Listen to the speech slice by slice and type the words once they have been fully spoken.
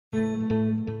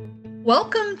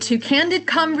Welcome to Candid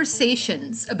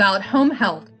Conversations about Home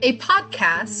Health, a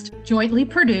podcast jointly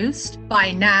produced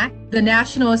by NAC, the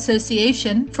National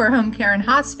Association for Home Care and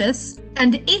Hospice,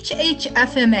 and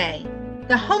HHFMA,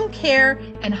 the Home Care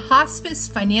and Hospice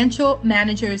Financial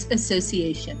Managers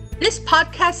Association. This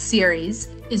podcast series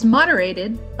is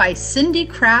moderated by Cindy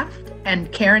Kraft and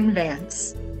Karen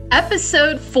Vance.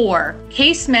 Episode 4,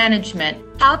 Case Management,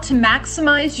 How to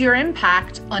Maximize Your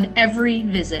Impact on Every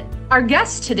Visit. Our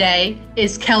guest today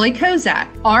is Kelly Kozak,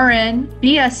 RN,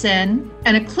 BSN,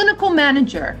 and a clinical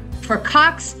manager for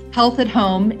Cox Health at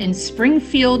Home in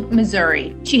Springfield,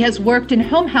 Missouri. She has worked in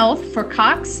home health for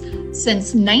Cox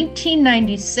since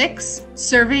 1996,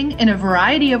 serving in a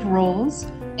variety of roles,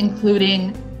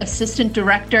 including Assistant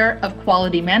Director of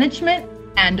Quality Management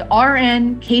and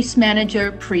RN Case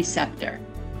Manager Preceptor.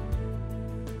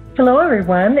 Hello,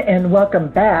 everyone, and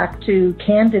welcome back to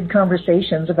Candid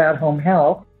Conversations about Home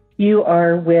Health. You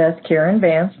are with Karen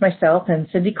Vance, myself, and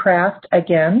Cindy Kraft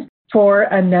again for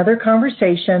another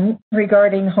conversation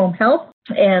regarding home health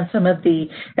and some of the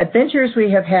adventures we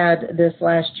have had this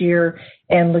last year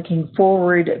and looking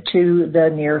forward to the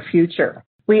near future.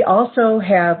 We also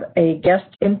have a guest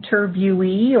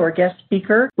interviewee or guest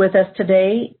speaker with us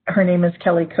today. Her name is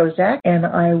Kelly Kozak, and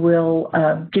I will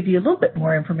give you a little bit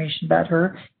more information about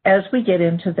her as we get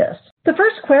into this. The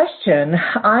first question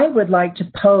I would like to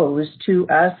pose to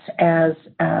us as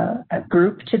a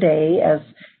group today,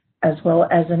 as well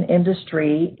as an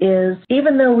industry, is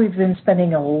even though we've been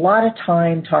spending a lot of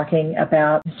time talking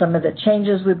about some of the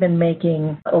changes we've been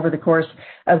making over the course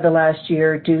of the last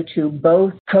year due to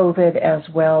both COVID as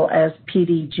well as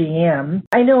PDGM,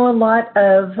 I know a lot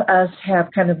of us have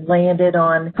kind of landed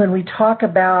on when we talk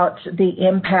about the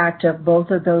impact of both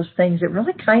of those things, it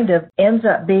really kind of ends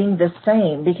up being the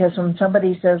same, because when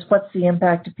somebody says, what's the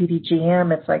impact of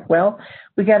PDGM? It's like, well,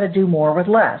 we got to do more with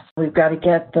less. We've got to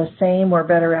get the same or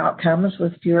better outcomes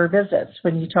with fewer visits.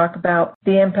 When you talk about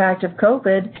the impact of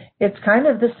COVID, it's kind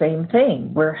of the same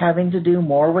thing. We're having to do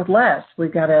more with less.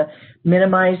 We've got to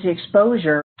minimize the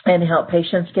exposure and help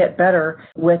patients get better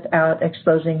without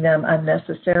exposing them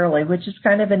unnecessarily, which is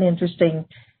kind of an interesting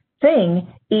thing,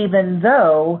 even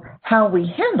though how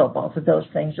we handle both of those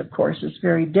things, of course, is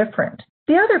very different.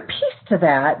 The other piece to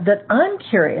that I'm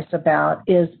curious about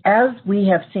is, as we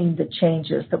have seen the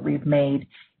changes that we've made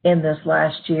in this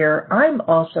last year, I'm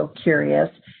also curious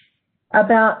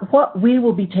about what we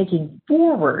will be taking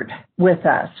forward with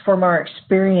us from our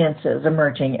experiences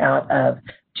emerging out of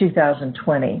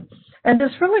 2020. And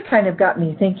this really kind of got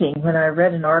me thinking when I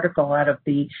read an article out of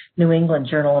the New England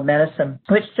Journal of Medicine,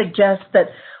 which suggests that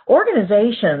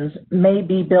organizations may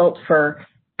be built for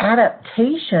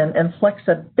adaptation and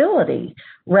flexibility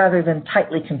rather than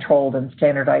tightly controlled and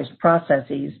standardized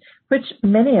processes, which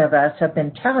many of us have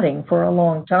been touting for a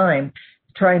long time,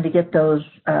 trying to get those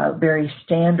very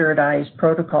standardized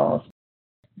protocols.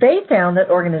 They found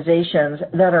that organizations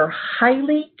that are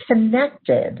highly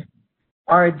connected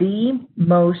are the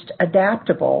most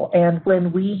adaptable. And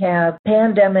when we have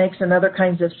pandemics and other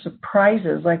kinds of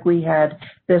surprises like we had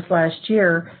this last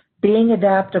year, being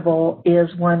adaptable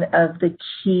is one of the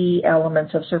key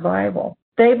elements of survival.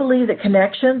 They believe that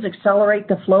connections accelerate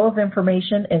the flow of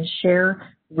information and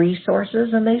share resources,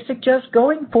 and they suggest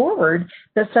going forward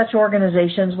that such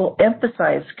organizations will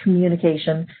emphasize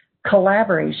communication,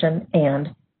 collaboration,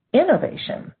 and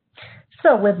innovation.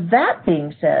 So with that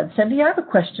being said, Cindy, I have a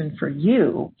question for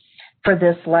you for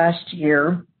this last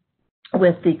year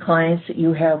with the clients that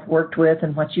you have worked with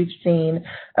and what you've seen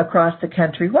across the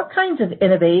country. What kinds of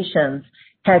innovations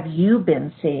have you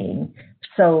been seeing?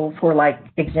 So for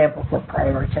example, for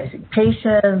prioritizing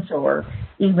patients or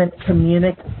even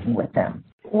communicating with them.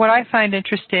 What I find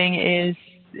interesting is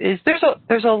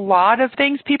there's a lot of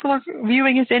things people are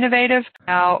viewing as innovative.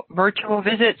 Now, virtual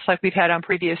visits like we've had on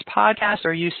previous podcasts,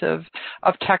 or use of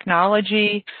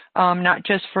technology, not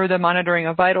just for the monitoring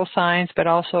of vital signs, but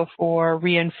also for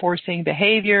reinforcing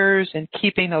behaviors and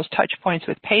keeping those touch points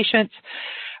with patients.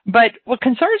 But what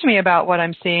concerns me about what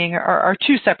I'm seeing are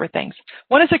two separate things.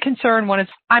 One is a concern. One is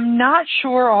I'm not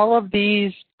sure all of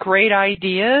these great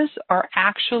ideas are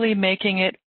actually making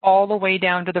it all the way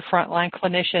down to the frontline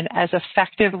clinician as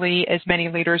effectively as many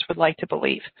leaders would like to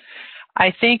believe.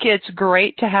 I think it's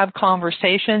great to have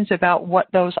conversations about what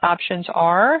those options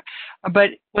are, but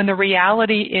when the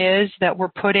reality is that we're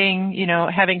putting,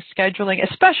 having scheduling,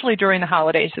 especially during the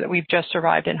holidays that we've just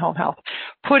survived in home health,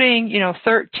 putting,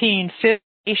 13, 15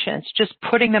 patients, just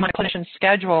putting them on a clinician's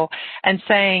schedule and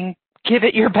saying, give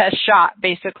it your best shot,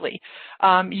 basically.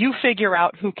 You figure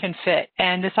out who can fit.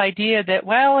 And this idea that,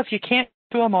 well, if you can't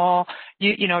to them all,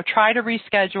 try to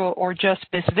reschedule or just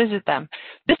visit them.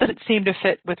 This doesn't seem to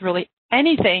fit with really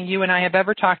anything you and I have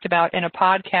ever talked about in a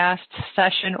podcast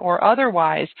session or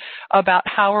otherwise about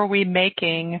how are we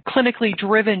making clinically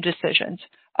driven decisions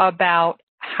about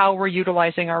how we're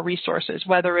utilizing our resources,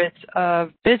 whether it's a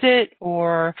visit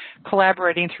or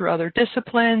collaborating through other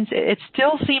disciplines. It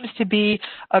still seems to be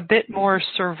a bit more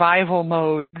survival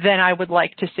mode than I would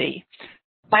like to see.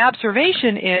 My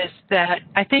observation is that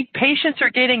I think patients are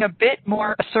getting a bit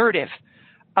more assertive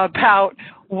about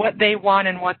what they want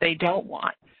and what they don't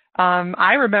want.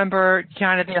 I remember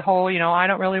kind of the whole, I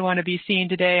don't really want to be seen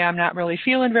today. I'm not really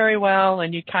feeling very well.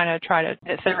 And you kind of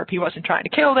therapy wasn't trying to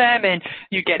kill them, and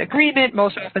you get agreement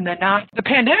most often than not. The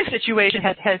pandemic situation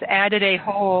has added a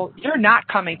whole, you're not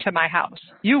coming to my house.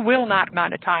 You will not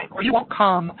amount of time, or you won't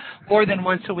come more than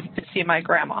once a week to see my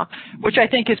grandma, which I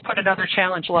think has put another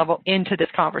challenge level into this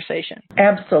conversation.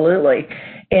 Absolutely.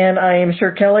 And I am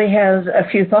sure Kelly has a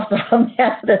few thoughts on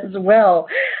that as well.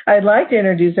 I'd like to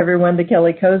introduce everyone to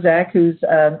Kelly Kozak, who's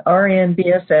an RN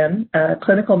BSN,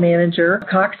 clinical manager,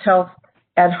 Cox Health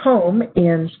at Home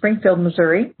in Springfield,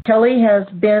 Missouri. Kelly has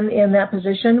been in that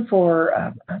position for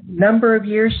a number of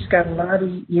years. She's got a lot of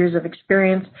years of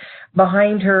experience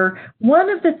behind her. One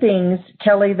of the things,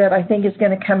 Kelly, that I think is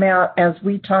going to come out as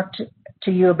we talk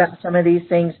to you about some of these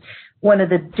things, one of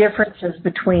the differences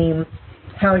between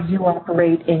how you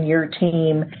operate in your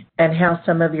team and how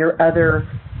some of your other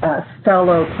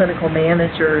fellow clinical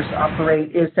managers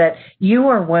operate is that you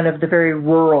are one of the very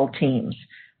rural teams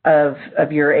of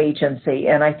your agency.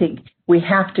 And I think we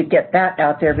have to get that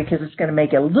out there because it's going to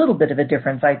make a little bit of a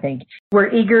difference, I think.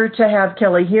 We're eager to have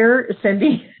Kelly here.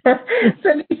 Cindy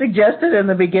suggested in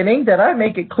the beginning that I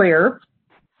make it clear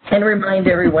and remind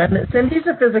everyone that Cindy's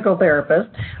a physical therapist.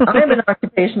 I'm an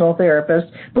occupational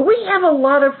therapist, but we have a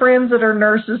lot of friends that are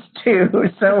nurses too,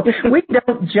 so we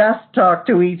don't just talk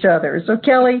to each other. So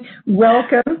Kelly,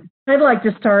 welcome. I'd like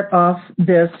to start off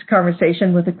this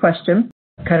conversation with a question,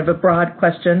 kind of a broad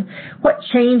question. What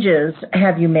changes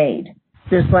have you made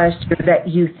this last year that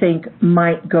you think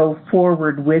might go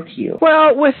forward with you?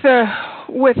 Well, with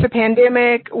the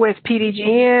pandemic, with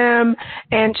PDGM,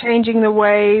 and changing the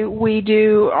way we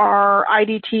do our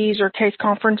IDTs or case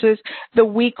conferences, the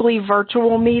weekly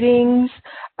virtual meetings,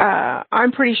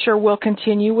 I'm pretty sure we'll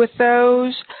continue with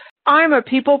those. I'm a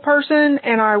people person,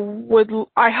 and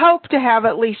I hope to have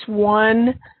at least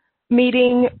one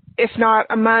meeting, if not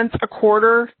a month, a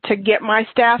quarter, to get my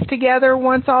staff together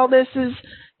once all this is,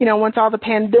 once all the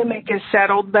pandemic is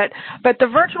settled. But the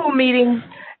virtual meetings,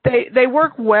 they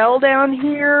work well down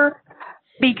here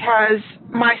because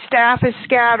my staff is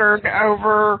scattered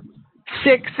over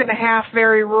 6.5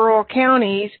 very rural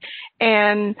counties,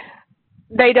 and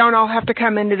they don't all have to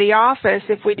come into the office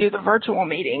if we do the virtual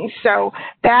meetings. So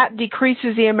that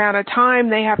decreases the amount of time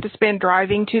they have to spend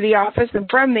driving to the office and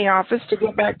from the office to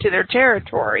get back to their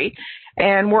territory.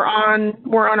 And we're on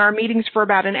our meetings for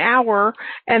about an hour,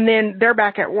 and then they're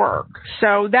back at work.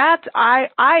 So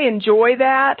I enjoy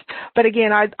that. But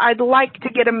again, I'd like to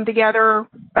get them together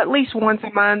at least once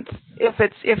a month if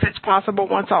it's possible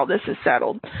once all this is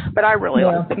settled. But I really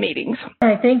like the meetings.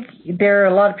 I think there are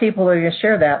a lot of people that are going to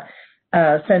share that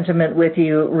sentiment with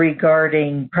you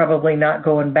regarding probably not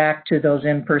going back to those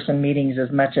in-person meetings as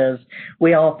much as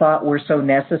we all thought were so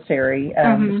necessary,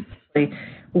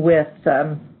 with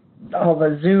all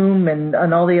the Zoom and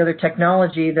all the other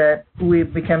technology that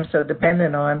we've become so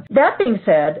dependent on. That being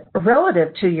said,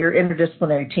 relative to your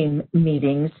interdisciplinary team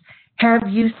meetings, have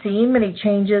you seen many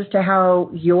changes to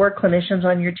how your clinicians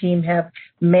on your team have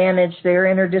managed their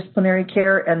interdisciplinary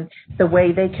care and the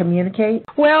way they communicate?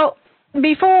 Well,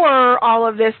 before all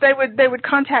of this, they would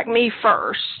contact me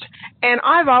first, and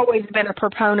I've always been a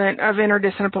proponent of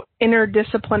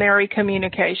interdisciplinary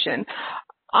communication.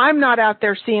 I'm not out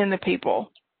there seeing the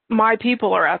people. My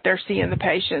people are out there seeing the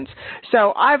patients.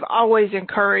 So I've always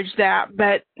encouraged that,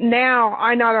 but now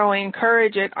I not only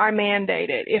encourage it, I mandate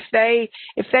it. If they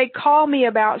call me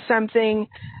about something,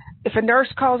 if a nurse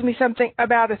calls me something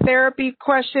about a therapy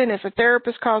question, if a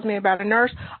therapist calls me about a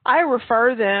nurse, I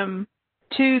refer them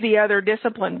to the other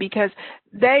discipline because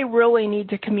they really need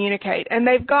to communicate. And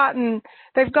they've gotten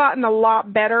a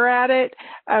lot better at it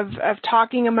of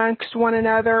talking amongst one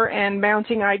another and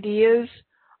bouncing ideas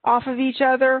off of each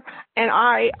other. And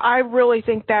I really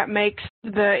think that makes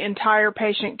the entire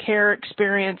patient care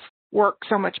experience work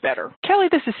so much better. Kelly,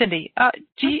 this is Cindy.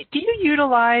 Do you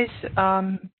utilize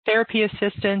therapy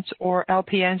assistants or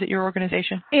LPNs at your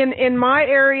organization? In my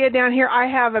area down here, I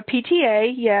have a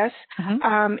PTA, yes.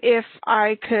 Mm-hmm. If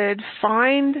I could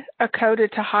find a CODA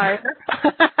to hire,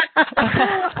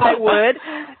 I would.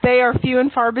 They are few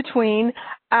and far between,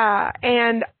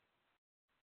 and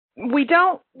we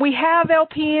have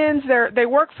LPNs. They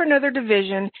work for another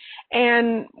division,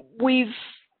 and we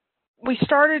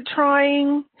started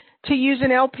trying to use an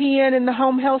LPN in the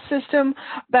home health system,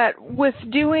 but with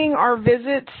doing our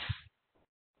visits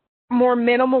more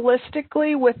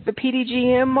minimalistically with the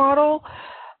PDGM model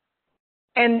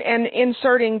and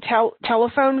inserting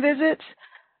telephone visits,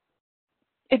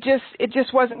 it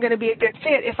just wasn't going to be a good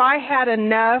fit. If I had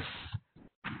enough,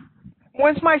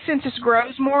 once my census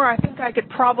grows more, I think I could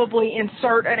probably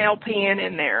insert an LPN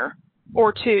in there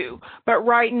or two. But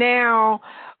right now,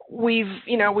 we've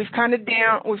kind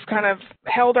of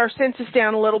held our census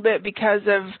down a little bit because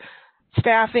of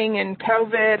staffing and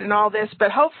COVID and all this.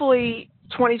 But hopefully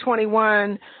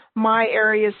 2021, my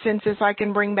area's census I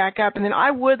can bring back up. And then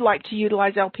I would like to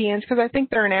utilize LPNs because I think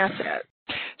they're an asset.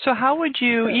 So how would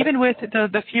you, even with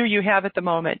the few you have at the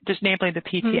moment, just namely the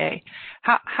PTA,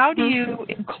 how do you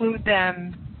include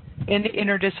them in the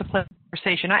interdisciplinary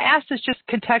conversation? I ask this just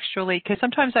contextually because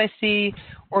sometimes I see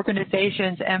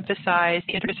organizations emphasize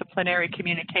the interdisciplinary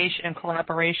communication and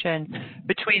collaboration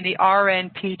between the RN,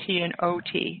 PT, and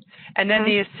OT. And then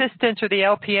the assistants or the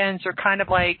LPNs are kind of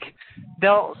like,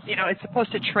 it's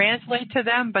supposed to translate to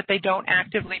them, but they don't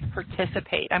actively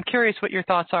participate. I'm curious what your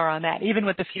thoughts are on that, even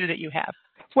with the few that you have.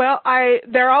 Well,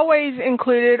 they're always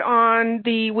included on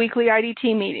the weekly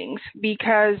IDT meetings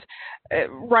because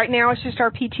right now it's just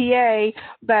our PTA,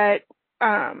 but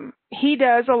he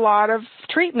does a lot of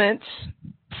treatments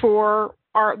for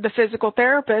the physical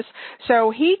therapist,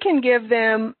 so he can give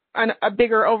them a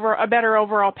better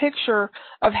overall picture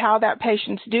of how that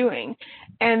patient's doing.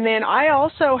 And then I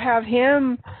also have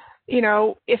him,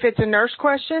 if it's a nurse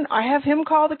question, I have him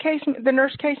call the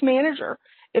nurse case manager.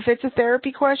 If it's a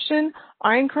therapy question,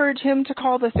 I encourage him to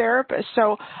call the therapist.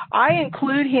 So I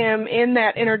include him in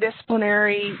that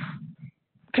interdisciplinary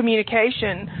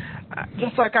communication,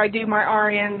 just like I do my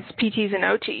RNs, PTs, and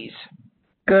OTs.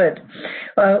 Good.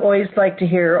 I always like to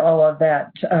hear all of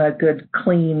that good,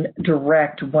 clean,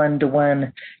 direct,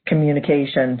 one-to-one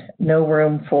communication. No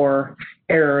room for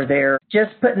error there.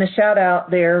 Just putting a shout out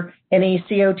there, any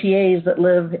COTAs that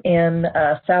live in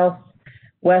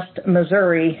Southwest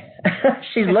Missouri.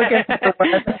 She's looking for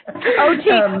one.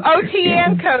 OT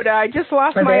and CODA. I just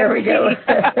lost my There we go.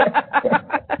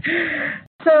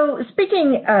 So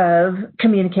speaking of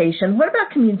communication, what about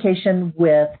communication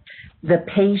with the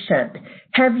patient?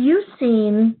 Have you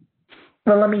seen,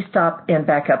 well, let me stop and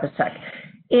back up a sec.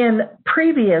 In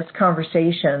previous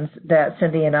conversations that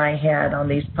Cindy and I had on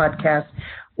these podcasts,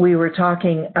 we were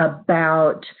talking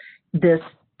about this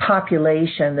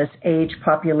population, this age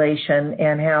population,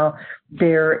 and how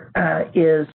there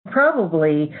is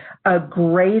probably a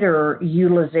greater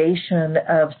utilization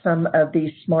of some of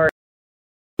these smart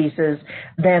pieces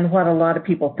than what a lot of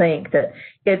people think. That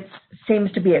it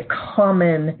seems to be a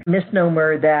common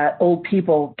misnomer that old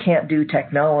people can't do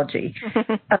technology.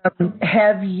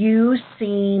 Have you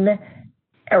seen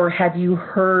or have you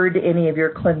heard any of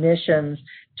your clinicians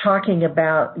talking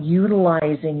about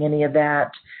utilizing any of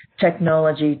that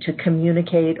technology to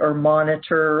communicate or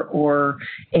monitor or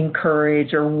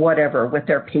encourage or whatever with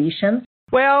their patients?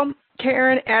 Well,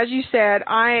 Karen, as you said,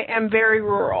 I am very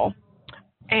rural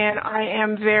and I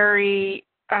am very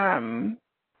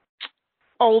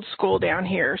old school down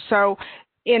here. So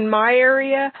in my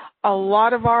area, a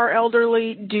lot of our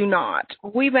elderly do not.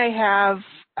 We may have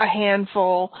a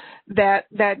handful that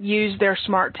use their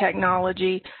smart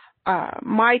technology.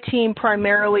 My team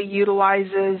primarily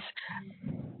utilizes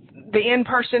the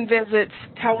in-person visits,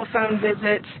 telephone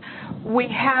visits. We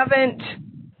haven't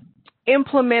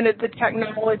implemented the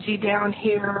technology down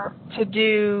here to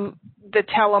do the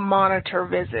telemonitor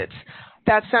visits.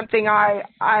 That's something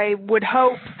I would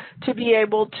hope to be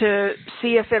able to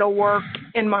see if it'll work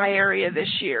in my area this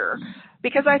year,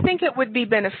 because I think it would be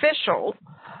beneficial.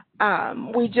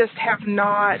 We just have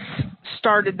not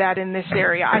started that in this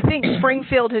area. I think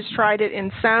Springfield has tried it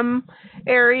in some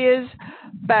areas,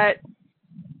 but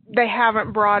they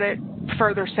haven't brought it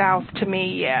further south to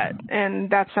me yet, and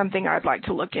that's something I'd like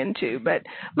to look into, but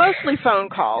mostly phone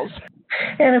calls.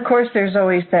 And, of course, there's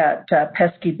always that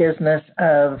pesky business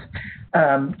of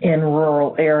in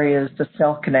rural areas, the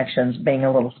cell connections being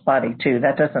a little spotty, too.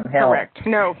 That doesn't help. Correct.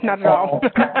 No, not at all.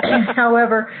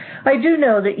 However, I do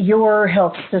know that your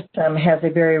health system has a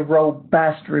very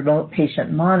robust remote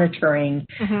patient monitoring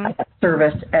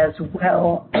service as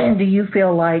well. And do you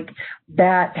feel like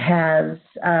that has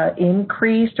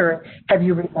increased, or have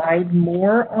you relied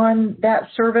more on that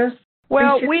service?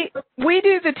 Well, we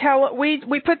do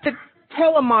we put the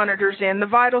telemonitors in, the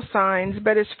vital signs,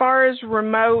 but as far as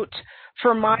remote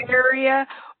for my area,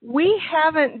 We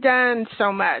haven't done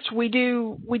so much. We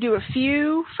do a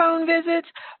few phone visits,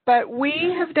 but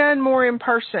we have done more in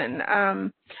person.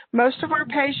 Most of our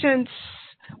patients,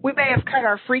 we may have cut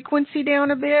our frequency down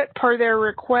a bit per their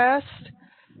request,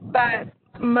 but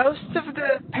most of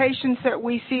the patients that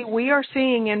we see, we are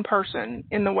seeing in person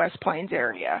in the West Plains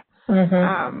area.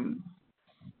 Mm-hmm.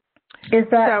 Is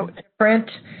that different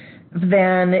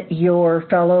than your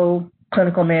fellow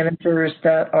clinical managers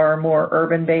that are more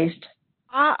urban-based?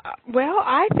 Well,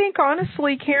 I think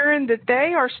honestly, Karen, that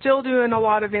they are still doing a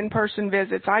lot of in-person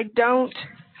visits. I don't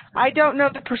know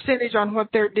the percentage on what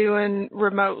they're doing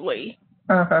remotely.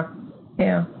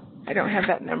 Yeah. I don't have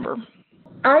that number.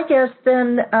 I guess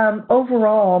then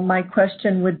overall, my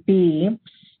question would be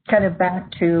kind of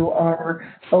back to our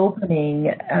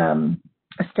opening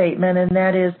statement, and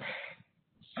that is,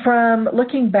 from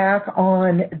looking back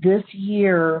on this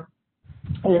year,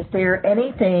 is there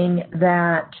anything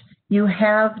that you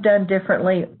have done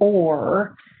differently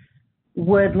or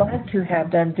would like to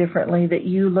have done differently that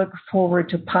you look forward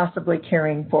to possibly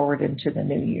carrying forward into the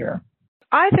new year?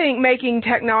 I think making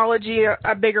technology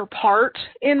a bigger part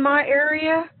in my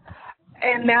area,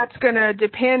 and that's going to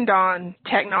depend on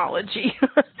technology,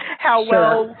 how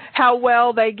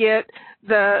well they get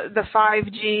the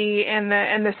 5G and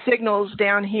the signals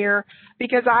down here,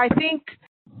 because I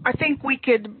think we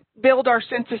could build our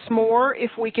census more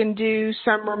if we can do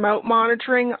some remote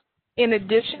monitoring in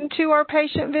addition to our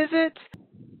patient visits.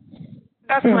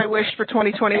 That's my wish for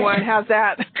 2021. How's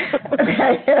that?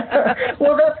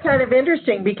 Well, that's kind of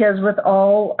interesting because with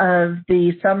all of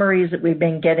the summaries that we've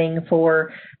been getting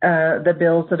for the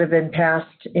bills that have been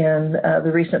passed in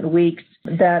the recent weeks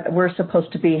that were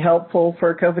supposed to be helpful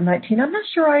for COVID-19, I'm not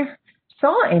sure I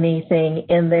saw anything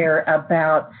in there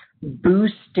about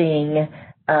boosting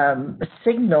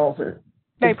signals.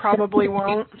 They probably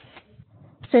won't.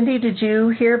 Cindy, did you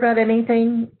hear about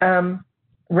anything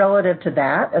relative to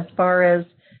that as far as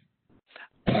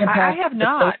impact? I have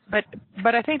not, but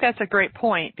I think that's a great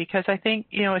point because I think,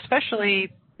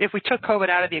 especially if we took COVID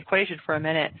out of the equation for a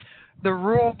minute, the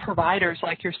rural providers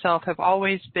like yourself have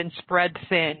always been spread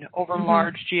thin over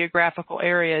large geographical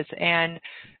areas, and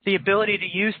the ability to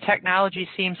use technology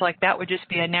seems like that would just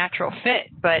be a natural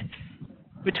fit. But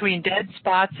between dead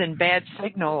spots and bad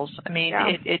signals, I mean,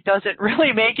 it doesn't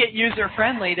really make it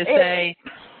user-friendly to say,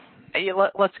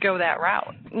 let's go that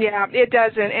route. Yeah, it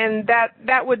doesn't, and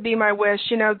that would be my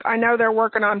wish. I know they're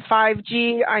working on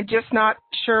 5G. I'm just not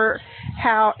sure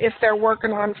if they're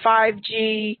working on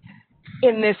 5G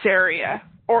in this area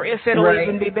or if it'll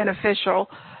even be beneficial.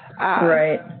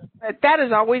 Right. But that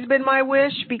has always been my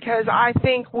wish because I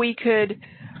think we could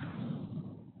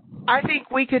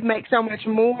make so much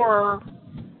more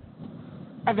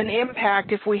of an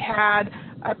impact if we had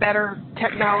a better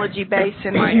technology base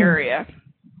in my area.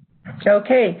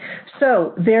 Okay,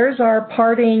 so there's our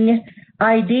parting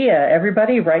idea.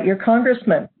 Everybody, write your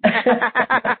congressman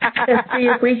and see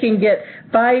if we can get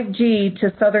 5G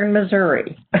to southern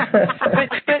Missouri.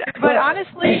 but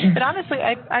honestly,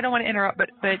 I don't want to interrupt,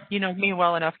 but you know me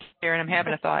well enough, Karen. I'm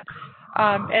having a thought.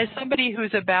 As somebody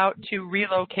who's about to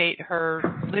relocate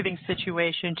her living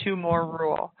situation to more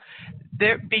rural,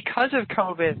 because of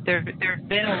COVID, there have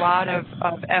been a lot of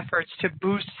efforts to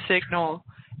boost signal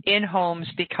in homes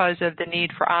because of the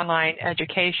need for online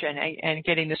education and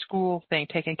getting the school thing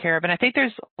taken care of. And I think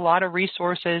there's a lot of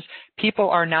resources people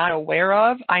are not aware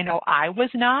of. I know I was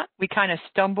not. We kind of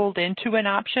stumbled into an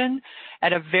option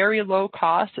at a very low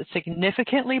cost that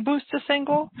significantly boosts a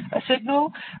signal,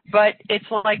 but it's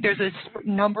like there's a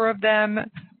number of them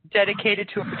dedicated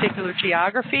to a particular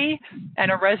geography,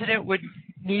 and a resident would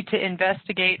need to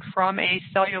investigate from a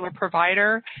cellular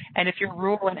provider. And if you're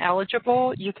rural and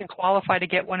eligible, you can qualify to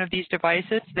get one of these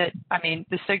devices that,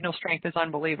 the signal strength is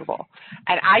unbelievable.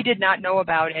 And I did not know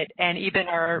about it, and even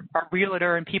our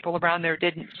realtor and people around there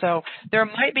didn't. So there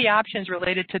might be options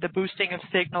related to the boosting of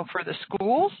signal for the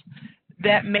schools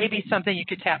that may be something you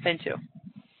could tap into.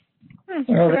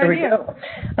 Well, there we go.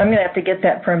 I'm going to have to get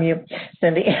that from you,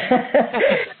 Cindy.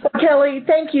 Kelly,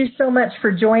 thank you so much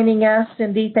for joining us.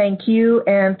 Cindy, thank you.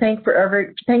 And thanks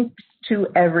to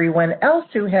everyone else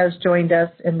who has joined us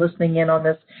and listening in on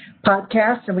this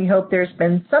podcast. And we hope there's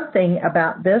been something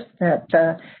about this that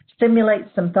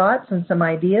stimulates some thoughts and some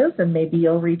ideas, and maybe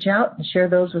you'll reach out and share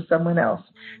those with someone else.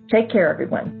 Take care,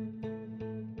 everyone.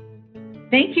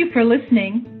 Thank you for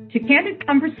listening to Candid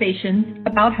Conversations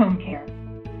about Home Care,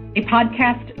 a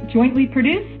podcast jointly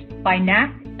produced by NAC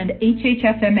and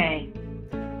HHFMA.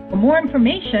 For more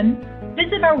information,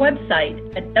 visit our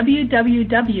website at www.nahc.org.